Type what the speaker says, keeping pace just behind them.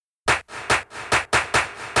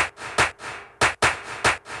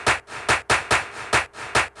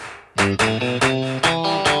Hello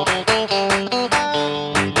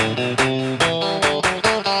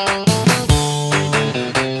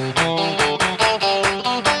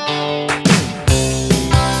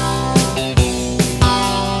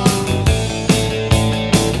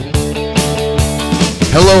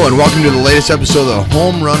and welcome to the latest episode of the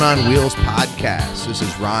Home Run on Wheels podcast. This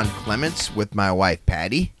is Ron Clements with my wife,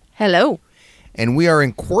 Patty. Hello. And we are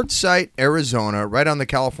in Quartzsite, Arizona, right on the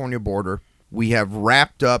California border. We have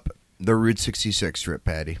wrapped up the Route 66 trip,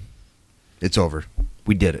 Patty. It's over.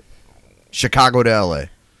 We did it. Chicago to L.A.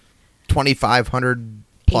 2,500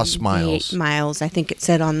 plus miles. 88 miles, I think it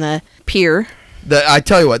said on the pier. I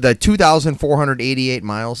tell you what, the 2,488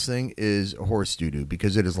 miles thing is horse doo-doo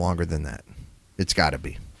because it is longer than that. It's got to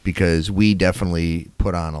be, because we definitely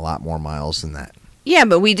put on a lot more miles than that. Yeah,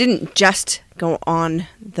 but we didn't just go on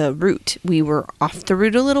the route. We were off the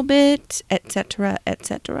route a little bit, etc.,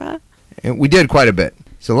 etc. And we did quite a bit.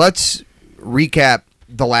 So let's recap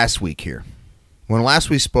the last week here. When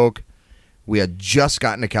last we spoke, we had just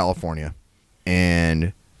gotten to California,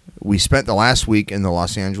 and we spent the last week in the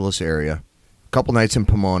Los Angeles area, a couple nights in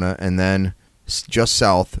Pomona, and then just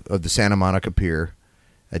south of the Santa Monica Pier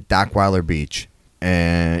at Dockweiler Beach.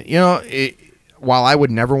 And, you know, while I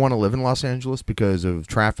would never want to live in Los Angeles because of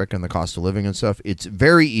traffic and the cost of living and stuff, it's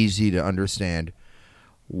very easy to understand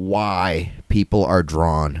why people are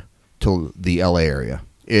drawn to the LA area.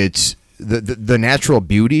 It's the natural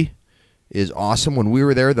beauty is awesome. When we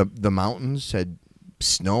were there, the mountains had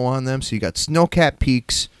snow on them, so you got snow-capped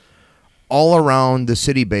peaks all around the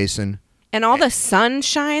city basin. And all the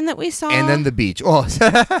sunshine that we saw. And then the beach. Oh,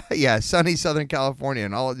 yeah, sunny Southern California.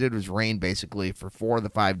 And all it did was rain, basically, for 4 of the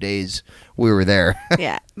 5 days we were there.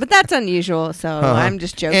 Yeah, but that's unusual, so I'm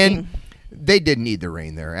just joking. And they did need the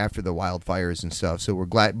rain there after the wildfires and stuff, so we're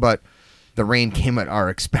glad. But the rain came at our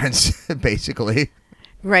expense, basically.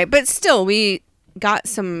 Right, but still, we got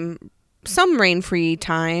some rain-free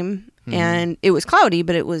time, and it was cloudy,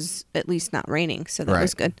 but it was at least not raining, so that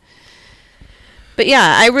was good. But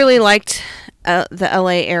yeah, I really liked the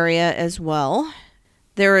LA area as well.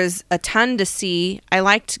 There is a ton to see. I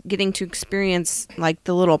liked getting to experience like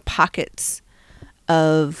the little pockets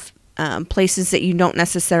of places that you don't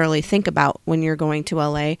necessarily think about when you're going to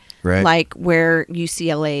LA, right? Like where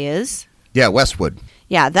UCLA is. Yeah, Westwood.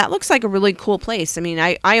 Yeah, that looks like a really cool place. I mean,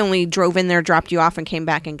 I only drove in there, dropped you off, and came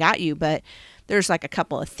back and got you, but there's like a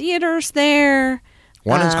couple of theaters there.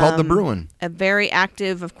 One is called the Bruin. A very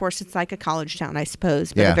active, of course, it's like a college town, I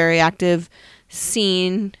suppose, but a very active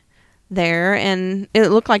scene there, and it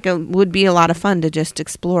looked like it would be a lot of fun to just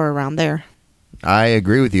explore around there. I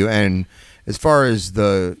agree with you. And as far as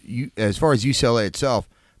UCLA itself,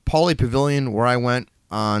 Pauley Pavilion, where I went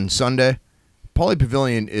on Sunday, Pauley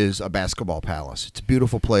Pavilion is a basketball palace. It's a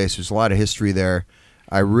beautiful place. There's a lot of history there.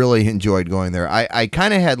 I really enjoyed going there. I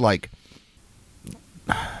kind of had like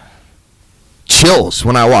chills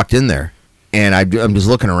when I walked in there, and I'm just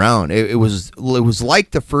looking around. It was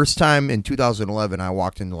like the first time in 2011 I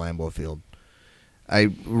walked into Lambeau Field. I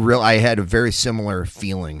had a very similar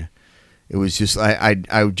feeling. It was just I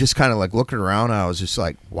just kind of like looking around. And I was just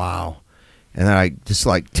like, wow, and then I just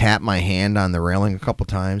like tapped my hand on the railing a couple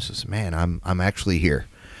times. I said, man, I'm actually here.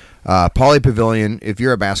 Pauley Pavilion. If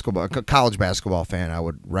you're a college basketball fan, I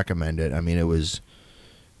would recommend it. I mean,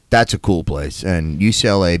 that's a cool place, and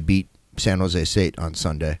UCLA beat San Jose State on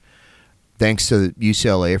Sunday. Thanks to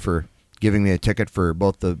UCLA for giving me a ticket for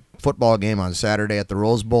both the football game on Saturday at the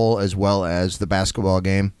Rose Bowl as well as the basketball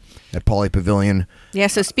game at Pauley Pavilion. Yeah,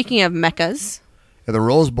 so speaking of meccas. The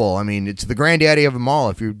Rose Bowl, I mean, it's the granddaddy of them all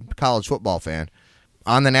if you're a college football fan.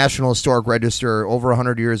 On the National Historic Register, over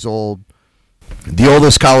 100 years old. The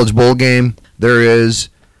oldest college bowl game there is.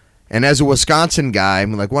 And as a Wisconsin guy, I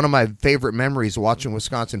mean, like one of my favorite memories of watching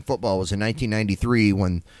Wisconsin football was in 1993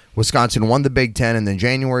 when Wisconsin won the Big Ten, and then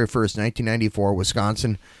January 1st, 1994,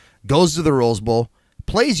 Wisconsin goes to the Rose Bowl,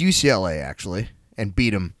 plays UCLA actually, and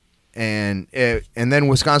beat them. And then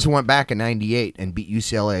Wisconsin went back in 98 and beat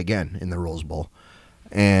UCLA again in the Rose Bowl.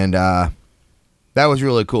 And that was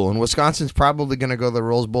really cool. And Wisconsin's probably going to go to the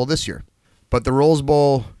Rose Bowl this year. But the Rose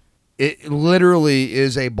Bowl, it literally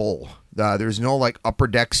is a bowl. There's no like upper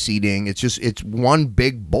deck seating. It's one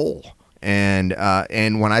big bowl. And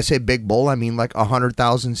when I say big bowl, I mean like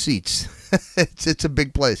 100,000 seats. it's a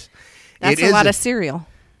big place. That's a lot of cereal.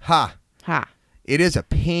 Ha. It is a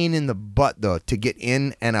pain in the butt though to get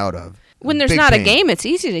in and out of. When there's not a game, it's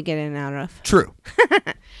easy to get in and out of. True.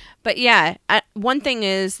 But yeah, one thing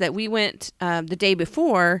is that we went the day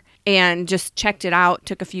before and just checked it out,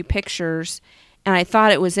 took a few pictures, and I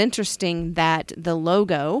thought it was interesting that the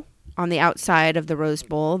logo on the outside of the Rose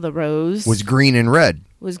Bowl, the rose, was green and red.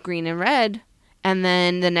 was green and red. And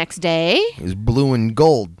then the next day, it was blue and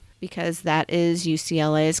gold. Because that is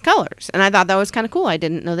UCLA's colors. And I thought that was kind of cool. I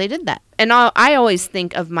didn't know they did that. And I always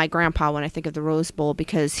think of my grandpa when I think of the Rose Bowl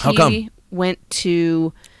because he went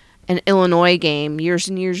to an Illinois game years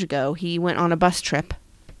and years ago. He went on a bus trip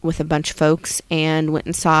with a bunch of folks and went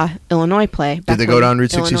and saw Illinois play. Did they go down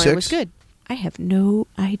Route 66? Illinois was good. I have no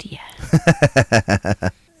idea.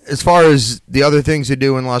 As far as the other things to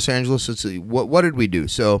do in Los Angeles, let's see. What did we do?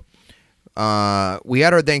 So we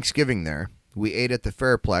had our Thanksgiving there. We ate at the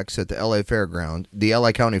Fairplex at the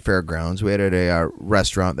LA County Fairgrounds. We ate at a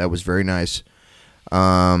restaurant that was very nice. We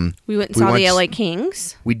went and saw the LA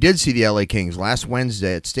Kings. We did see the LA Kings last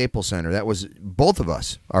Wednesday at Staples Center. That was both of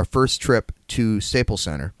us, our first trip to Staples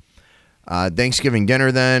Center. Thanksgiving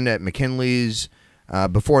dinner then at McKinley's.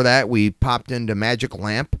 Before that, we popped into Magic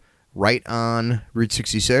Lamp right on Route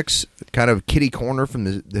 66, kind of kitty corner from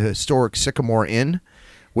the historic Sycamore Inn,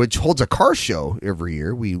 which holds a car show every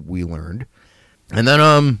year, we learned. And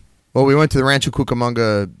then, we went to the Rancho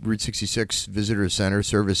Cucamonga Route 66 Visitor Center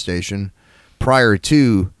service station prior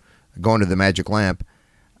to going to the Magic Lamp,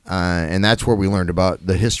 and that's where we learned about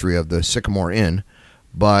the history of the Sycamore Inn.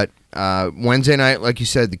 But Wednesday night, like you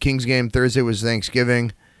said, the Kings game. Thursday was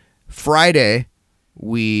Thanksgiving. Friday,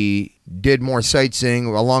 we did more sightseeing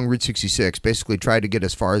along Route 66, basically tried to get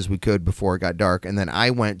as far as we could before it got dark. And then I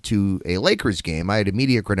went to a Lakers game. I had a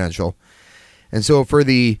media credential. And so for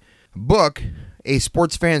the book, A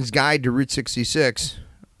Sports Fan's Guide to Route 66,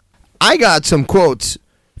 I got some quotes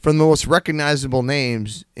from the most recognizable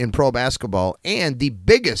names in pro basketball and the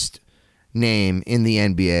biggest name in the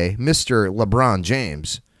NBA, Mr. LeBron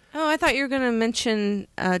James. Oh, I thought you were going to mention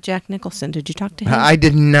Jack Nicholson. Did you talk to him? I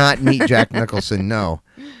did not meet Jack Nicholson, no.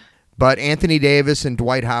 But Anthony Davis and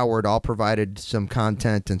Dwight Howard all provided some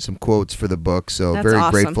content and some quotes for the book, so That's very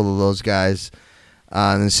awesome. grateful to those guys.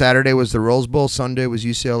 And then Saturday was the Rose Bowl. Sunday was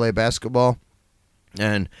UCLA basketball.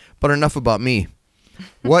 But enough about me.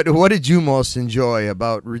 What did you most enjoy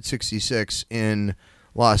about Route 66 in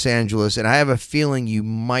Los Angeles? And I have a feeling you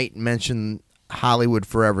might mention Hollywood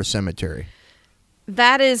Forever Cemetery.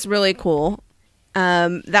 That is really cool.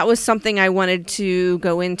 That was something I wanted to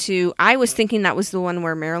go into. I was thinking that was the one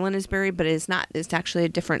where Marilyn is buried, but it is not. It's actually a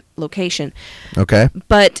different location. Okay.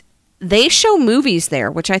 But they show movies there,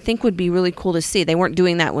 which I think would be really cool to see. They weren't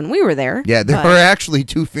doing that when we were there. Yeah, there were actually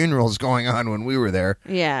 2 funerals going on when we were there.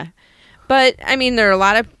 Yeah. But I mean, there are a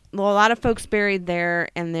lot of folks buried there,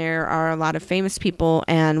 and there are a lot of famous people,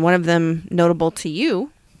 and one of them notable to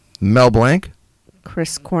you, Mel Blanc,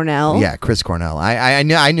 Chris Cornell. Yeah, Chris Cornell. I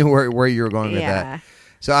knew where you were going with that.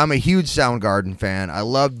 So I'm a huge Soundgarden fan. I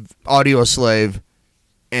love Audio Slave,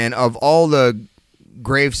 and of all the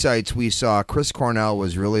grave sites we saw, Chris Cornell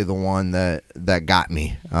was really the one that got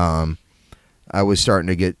me. I was starting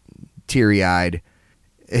to get teary-eyed.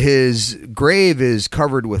 His grave is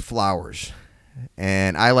covered with flowers,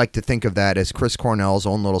 and I like to think of that as Chris Cornell's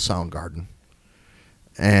own little Soundgarden.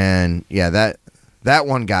 And yeah, that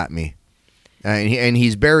one got me. And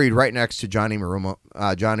he's buried right next to Johnny Ramone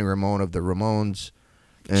of the Ramones.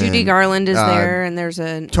 And, Judy Garland is there, and there's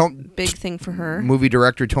a big thing for her. Movie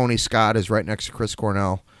director Tony Scott is right next to Chris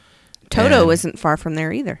Cornell. Toto isn't far from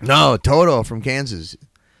there either. No, Toto from Kansas.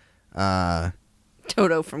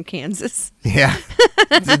 Toto from Kansas. Yeah.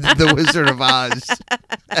 the Wizard of Oz.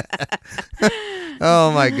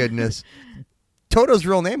 Oh, my goodness. Toto's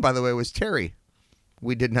real name, by the way, was Terry.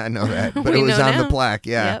 We did not know that, but it was on the plaque.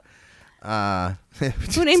 Yeah. Yep.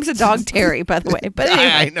 Who names a dog Terry, by the way? But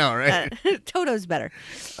anyway, I know, right? Toto's better.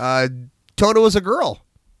 Toto was a girl.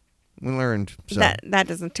 We learned. So. That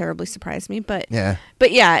doesn't terribly surprise me, but yeah,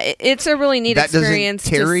 it's a really neat experience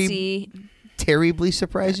to see. Terribly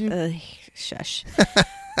surprise you? Shush.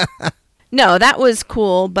 No, that was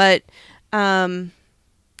cool, but the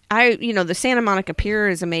Santa Monica Pier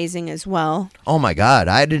is amazing as well. Oh my God,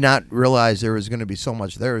 I did not realize there was going to be so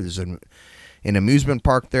much there. There's an amusement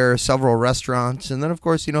park there, several restaurants, and then of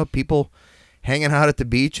course, people hanging out at the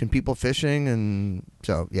beach and people fishing, and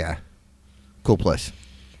so yeah, cool place.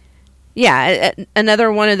 Yeah,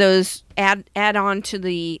 another one of those add on to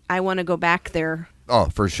the I want to go back there. Oh,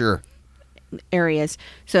 for sure. Areas.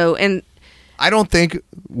 So, and I don't think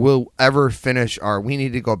we'll ever finish our we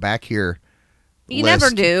need to go back here. You never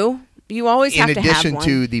do. You always have to have one. In addition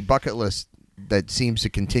to the bucket list that seems to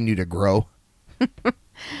continue to grow.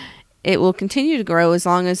 It will continue to grow as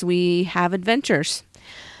long as we have adventures.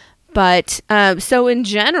 But so in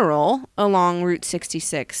general, along Route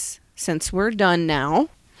 66, since we're done now,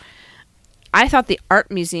 I thought the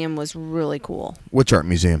art museum was really cool. Which art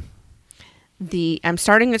museum? I'm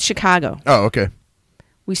starting at Chicago. Oh, okay.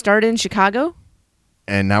 We started in Chicago,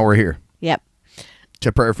 And now we're here. Yep.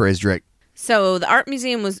 To paraphrase Drake. So the art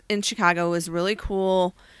museum was in Chicago was really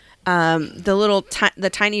cool. The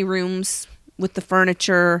tiny rooms with the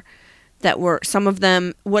furniture that were some of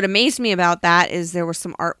them. What amazed me about that is there was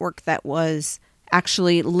some artwork that was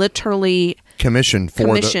actually literally commissioned for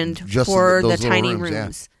the tiny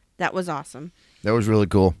rooms. Yeah. That was awesome. That was really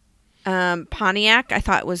cool. Pontiac, I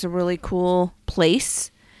thought was a really cool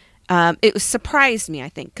place. It surprised me, I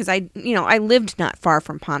think, because I lived not far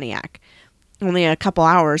from Pontiac, only a couple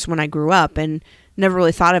hours when I grew up, and never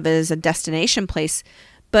really thought of it as a destination place.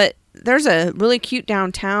 But there's a really cute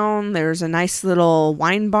downtown. There's a nice little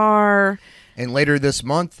wine bar. And later this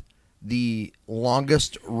month, the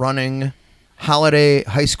longest running holiday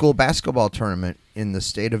high school basketball tournament in the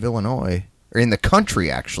state of Illinois, or in the country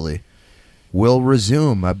actually, will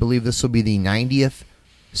resume. I believe this will be the 90th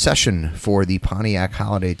session for the Pontiac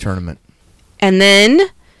Holiday Tournament. And then,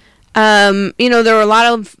 there were a lot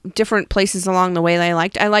of different places along the way that I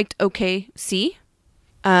liked. I liked OKC.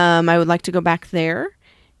 I would like to go back there.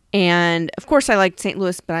 And, of course, I liked St.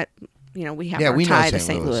 Louis, but, we have our tie to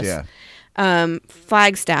St. Louis. Yeah.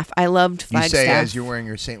 Flagstaff. I loved Flagstaff. You say as you're wearing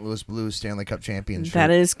your St. Louis Blues Stanley Cup champion shirt.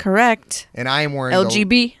 That is correct. And I am wearing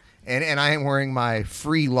LGB. And I am wearing my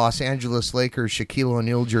free Los Angeles Lakers Shaquille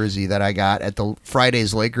O'Neal jersey that I got at the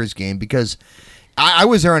Friday's Lakers game because I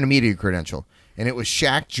was there on a media credential, and it was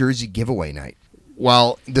Shaq jersey giveaway night.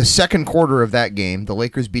 Well, the second quarter of that game, the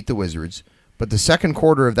Lakers beat the Wizards, but the second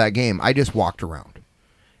quarter of that game, I just walked around.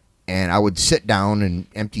 And I would sit down in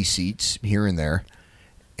empty seats here and there.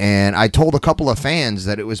 And I told a couple of fans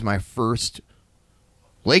that it was my first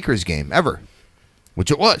Lakers game ever,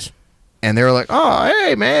 which it was. And they were like, oh,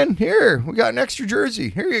 hey, man, here, we got an extra jersey.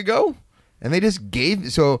 Here you go. And they just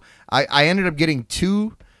gave. So I ended up getting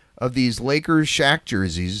 2 of these Lakers Shaq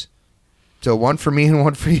jerseys. So one for me and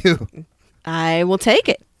one for you. I will take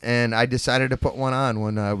it. And I decided to put one on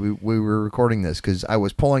when we were recording this because I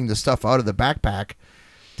was pulling the stuff out of the backpack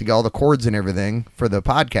to get all the cords and everything for the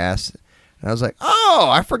podcast. And I was like, oh,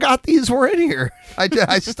 I forgot these were in here.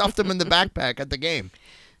 I stuffed them in the backpack at the game.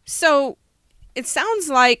 So it sounds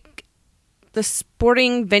like the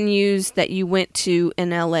sporting venues that you went to in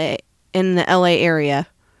LA, in the LA area,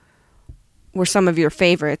 were some of your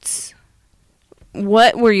favorites.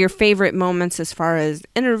 What were your favorite moments as far as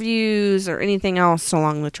interviews or anything else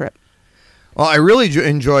along the trip? Well, I really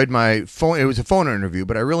enjoyed my phone. It was a phone interview,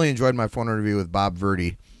 but I really enjoyed my phone interview with Bob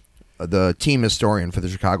Verdi, the team historian for the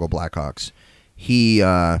Chicago Blackhawks. He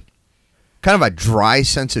kind of a dry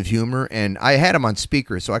sense of humor, and I had him on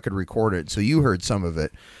speaker so I could record it, so you heard some of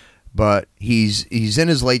it. But he's in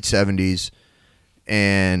his late 70s,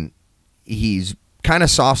 and he's kind of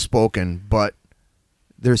soft-spoken, but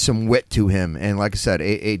there's some wit to him, and like I said,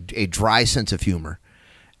 a dry sense of humor.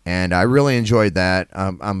 And I really enjoyed that.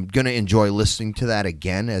 I'm going to enjoy listening to that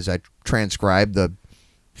again as I transcribe the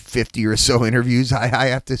 50 or so interviews I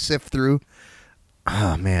have to sift through.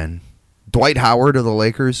 Oh, man. Dwight Howard of the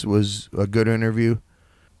Lakers was a good interview.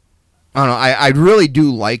 I don't know. I really do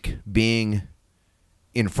like being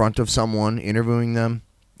in front of someone, interviewing them,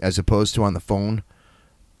 as opposed to on the phone.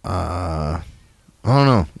 I don't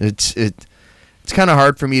know. It's kind of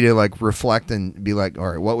hard for me to like reflect and be like,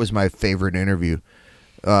 all right, what was my favorite interview?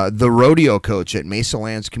 The rodeo coach at Mesa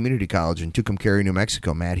Lands Community College in Tucumcari, New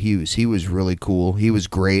Mexico, Matt Hughes. He was really cool. He was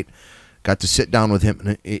great. Got to sit down with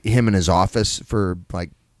him in his office for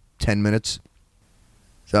like 10 minutes.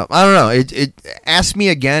 So I don't know. It asked me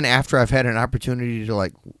again after I've had an opportunity to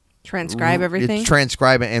like transcribe everything,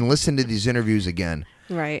 transcribe it, and listen to these interviews again.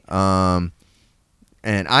 Right.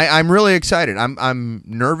 And I'm really excited. I'm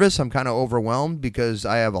nervous. I'm kind of overwhelmed because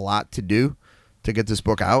I have a lot to do to get this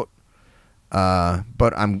book out.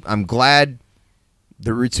 But I'm glad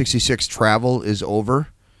the Route 66 travel is over.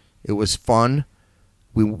 It was fun.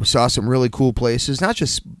 We saw some really cool places, not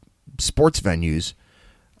just sports venues,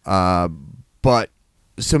 but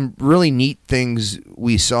some really neat things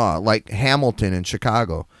we saw, like Hamilton in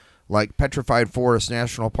Chicago, like Petrified Forest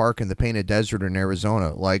National Park in the Painted Desert in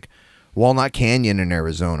Arizona, like Walnut Canyon in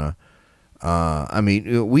Arizona. I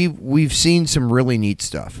mean, we've seen some really neat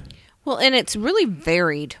stuff. Well, and it's really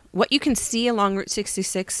varied. What you can see along Route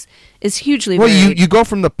 66 is hugely varied. Well, you go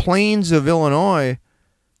from the plains of Illinois.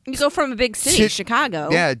 You go from a big city, Chicago,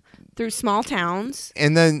 through small towns.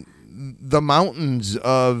 And then the mountains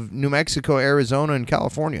of New Mexico, Arizona, and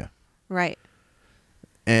California. Right.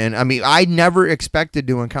 And, I mean, I never expected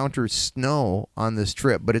to encounter snow on this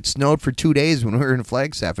trip, but it snowed for 2 days when we were in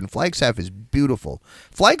Flagstaff, and Flagstaff is beautiful.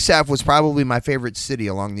 Flagstaff was probably my favorite city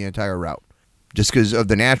along the entire route, just because of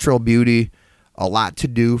the natural beauty, a lot to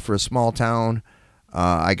do for a small town.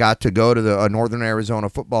 I got to go to a Northern Arizona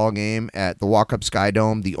football game at the Walk-Up Sky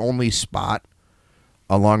Dome, the only spot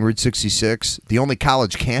along Route 66, the only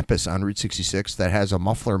college campus on Route 66 that has a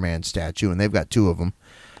Muffler Man statue, and they've got 2 of them.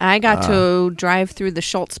 I got to drive through the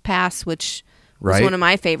Schultz Pass, which was one of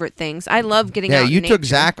my favorite things. I love getting out in you nature. took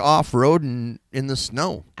Zach off-road in the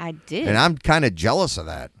snow. I did. And I'm kind of jealous of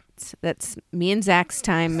that. That's me and Zach's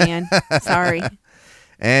time, man. Sorry.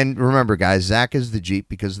 And remember, guys, Zach is the Jeep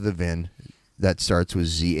because of the VIN that starts with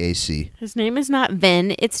ZAC. His name is not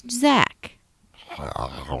Vin, it's Zach.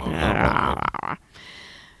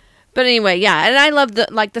 But anyway, yeah, and I love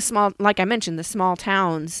the small, like I mentioned, the small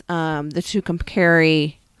towns, the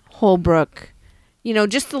Tucumcari, Holbrook,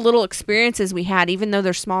 just the little experiences we had. Even though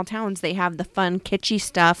they're small towns, they have the fun, kitschy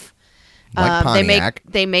stuff. Like Pontiac.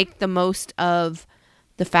 They make the most of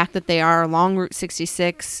the fact that they are along Route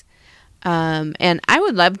 66. And I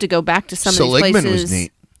would love to go back to some of these places. Seligman was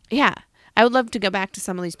neat. Yeah, I would love to go back to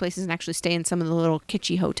some of these places and actually stay in some of the little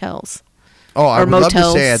kitschy hotels. Oh, I would motels. love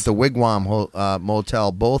to stay at the Wigwam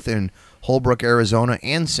Motel, both in Holbrook, Arizona,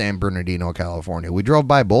 and San Bernardino, California. We drove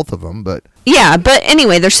by both of them, but... Yeah, but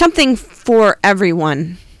anyway, there's something for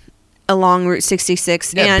everyone along Route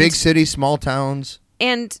 66. Yeah, big cities, small towns.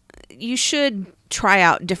 And you should try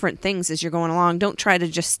out different things as you're going along. Don't try to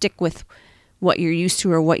just stick with what you're used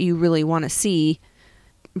to or what you really want to see.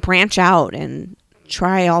 Branch out and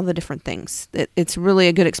try all the different things. It's really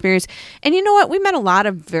a good experience. And you know what? We met a lot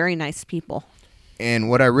of very nice people. And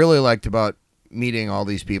what I really liked about meeting all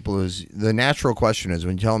these people is the natural question is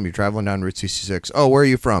when you tell them you're traveling down Route 66, oh, where are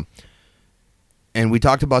you from? And we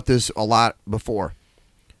talked about this a lot before.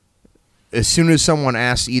 As soon as someone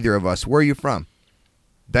asks either of us, where are you from?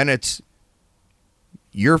 Then it's,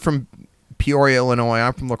 you're from Peoria, Illinois.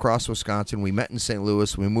 I'm from La Crosse, Wisconsin. We met in St.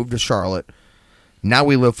 Louis. We moved to Charlotte. Now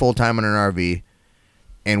we live full-time in an RV.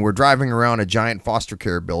 And we're driving around a giant foster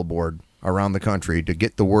care billboard around the country to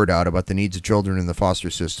get the word out about the needs of children in the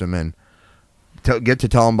foster system and get to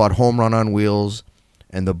tell them about Home Run on Wheels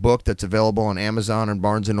and the book that's available on Amazon and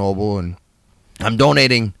Barnes & Noble. And I'm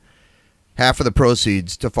donating half of the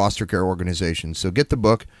proceeds to foster care organizations. So get the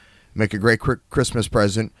book, make a great Christmas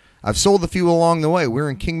present. I've sold a few along the way.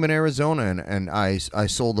 We're in Kingman, Arizona, and I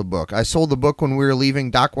sold the book. I sold the book when we were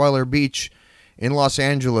leaving Dockweiler Beach in Los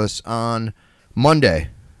Angeles on Monday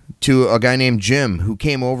to a guy named Jim who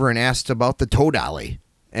came over and asked about the Toad Alley.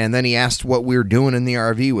 And then he asked what we were doing in the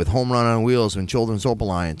RV with Home Run on Wheels and Children's Hope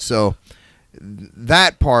Alliance. So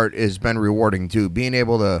that part has been rewarding too, being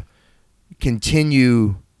able to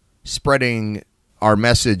continue spreading our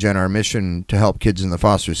message and our mission to help kids in the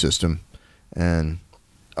foster system. And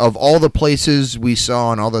of all the places we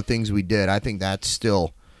saw and all the things we did, I think that's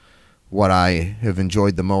still what I have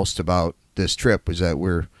enjoyed the most about this trip, is that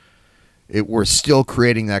we're still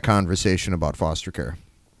creating that conversation about foster care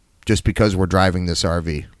just because we're driving this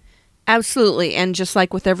RV. Absolutely. And just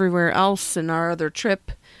like with everywhere else in our other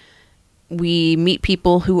trip, we meet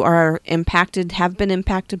people who are impacted, have been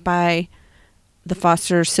impacted by the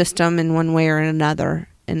foster system in one way or another.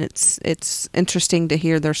 And it's interesting to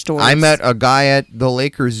hear their stories. I met a guy at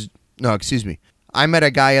the I met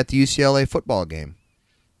a guy at the UCLA football game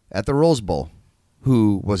at the Rose Bowl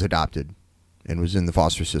who was adopted and was in the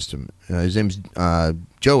foster system. His name's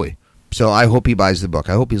Joey. So I hope he buys the book.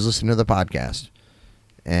 I hope he's listening to the podcast.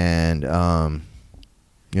 And,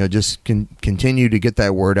 just continue to get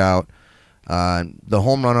that word out. The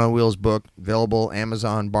Home Run on Wheels book, available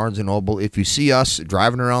Amazon, Barnes & Noble. If you see us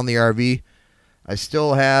driving around the RV, I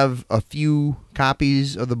still have a few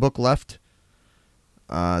copies of the book left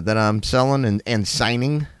that I'm selling and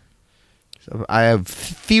signing. So I have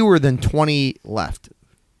fewer than 20 left.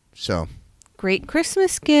 So... great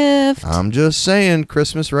Christmas gift. I'm just saying,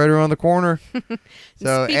 Christmas right around the corner.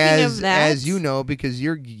 So as you know, because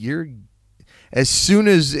you're as soon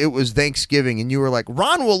as it was Thanksgiving and you were like,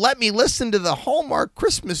 Ron will let me listen to the Hallmark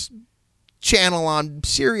Christmas channel on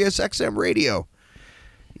Sirius XM radio.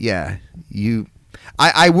 Yeah,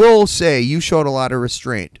 I will say you showed a lot of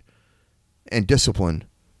restraint and discipline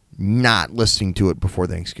not listening to it before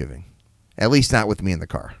Thanksgiving. At least not with me in the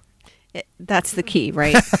car. That's the key,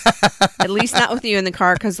 right? At least not with you in the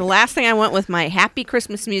car, because the last thing I want with my happy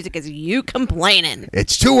Christmas music is you complaining.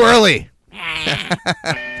 It's too early. All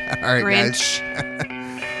right, Grinch.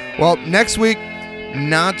 guys. Well, next week,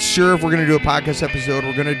 not sure if we're going to do a podcast episode.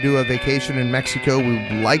 We're going to do a vacation in Mexico. We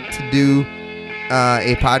would like to do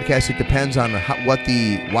a podcast. It depends on what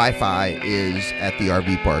the Wi-Fi is at the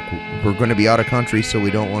RV park. We're going to be out of country, so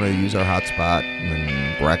we don't want to use our hotspot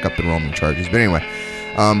and rack up the roaming charges. But anyway,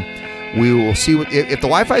 we will see if the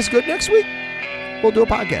Wi-Fi is good next week. We'll do a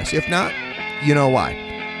podcast. If not, you know why.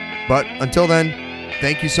 But until then,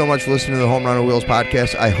 thank you so much for listening to the Home Run on Wheels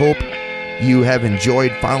podcast. I hope you have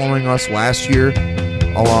enjoyed following us last year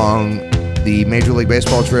along the Major League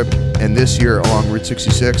Baseball trip and this year along Route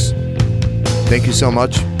 66. Thank you so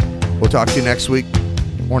much. We'll talk to you next week,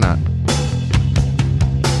 or not.